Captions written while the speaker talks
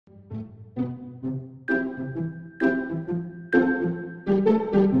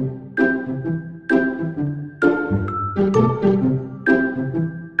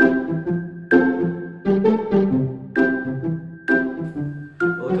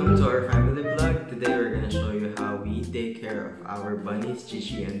Welcome to our family vlog. Today we're gonna show you how we take care of our bunnies,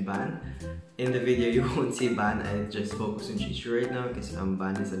 Chichi and Ban. In the video you won't see Ban, I just focus on Chichi right now because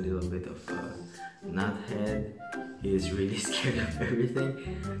Ban is a little bit of a nuthead. He is really scared of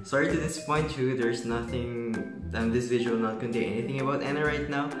everything. Sorry to disappoint you, there's nothing, this video will not contain anything about Anna right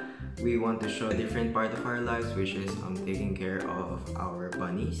now. We want to show a different part of our lives, which is taking care of our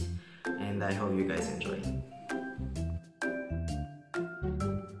bunnies. And I hope you guys enjoy.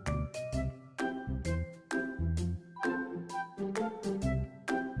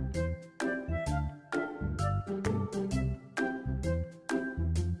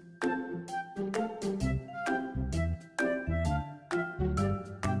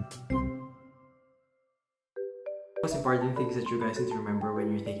 Most important things that you guys need to remember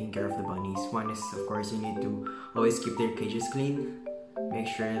when you're taking care of the bunnies. One is, of course, you need to always keep their cages clean. Make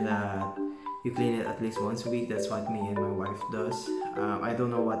sure that you clean it at least once a week. That's what me and my wife does. I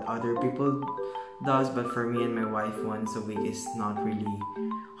don't know what other people does, but for me and my wife, once a week is not really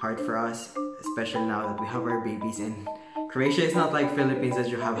hard for us, especially now that we have our babies. And Croatia is not like Philippines that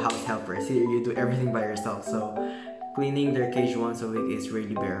you have house helpers. Here you do everything by yourself. So cleaning their cage once a week is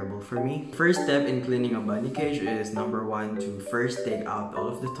really bearable for me. First step in cleaning a bunny cage is number one, to first take out all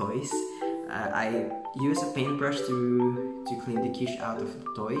of the toys. I use a paintbrush to clean the cage out of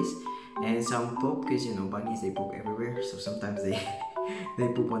the toys, and some poop, because you know bunnies, they poop everywhere, so sometimes they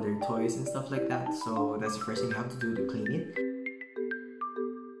poop on their toys and stuff like that. So that's the first thing you have to do to clean it.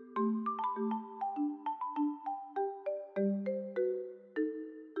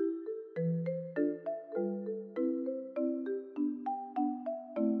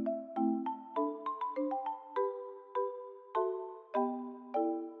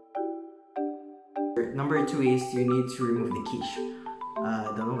 Number two is you need to remove the quiche.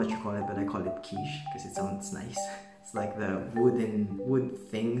 I don't know what you call it, but I call it quiche because it sounds nice. It's like the wood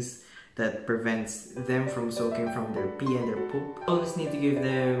things that prevents them from soaking from their pee and their poop. Always need to give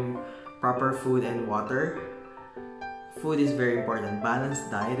them proper food and water. Food is very important.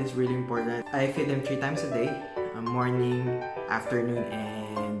 Balanced diet is really important. I feed them 3 times a day, morning, afternoon,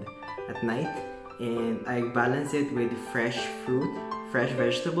 and at night. And I balance it with fresh fruit, fresh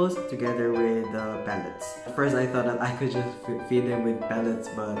vegetables together with pellets. At first I thought that I could just feed them with pellets,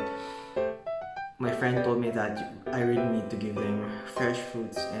 but my friend told me that I really need to give them fresh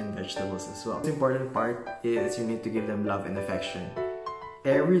fruits and vegetables as well. The important part is you need to give them love and affection.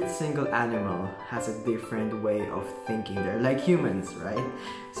 Every single animal has a different way of thinking. They're like humans, right?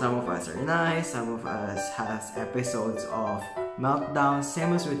 Some of us are nice, some of us has episodes of meltdowns,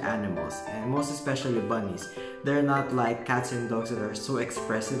 same as with animals, and most especially bunnies. They're not like cats and dogs that are so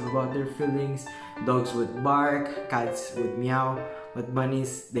expressive about their feelings. Dogs would bark, cats would meow, but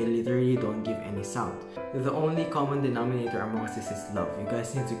bunnies, they literally don't give any sound. The only common denominator amongst this is love. You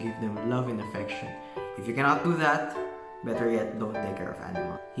guys need to give them love and affection. If you cannot do that, better yet, don't take care of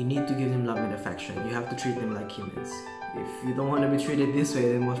animals. You need to give them love and affection. You have to treat them like humans. If you don't want to be treated this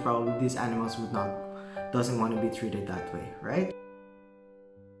way, then most probably these animals doesn't want to be treated that way, right?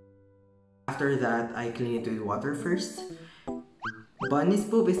 After that, I clean it with water first. Bunnies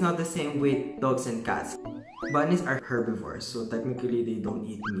poop is not the same with dogs and cats. Bunnies are herbivores, so technically they don't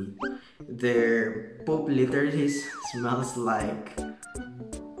eat meat. Their poop literally smells like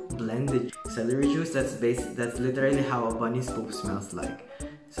blended celery juice. That's literally how a bunny's poop smells like.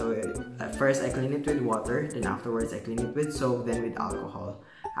 So at first I clean it with water, then afterwards I clean it with soap, then with alcohol.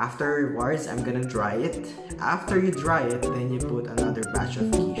 Afterwards I'm gonna dry it. After you dry it, then you put another batch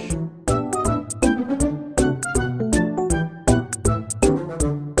of quiche.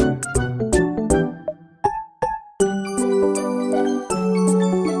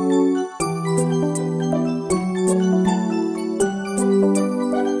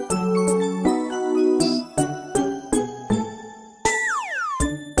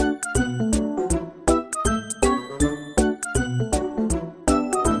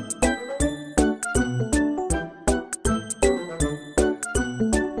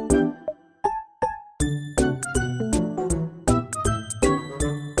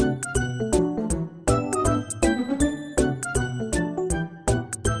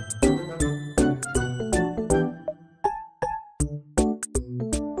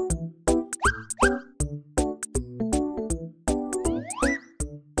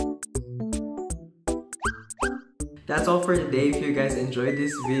 That's all for today. If you guys enjoyed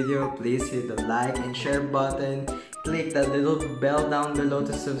this video, please hit the like and share button. Click that little bell down below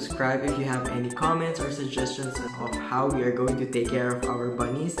to subscribe. If you have any comments or suggestions of how we are going to take care of our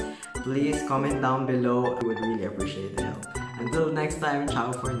bunnies, please comment down below. I would really appreciate the help. Until next time,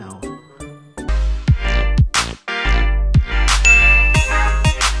 ciao for now.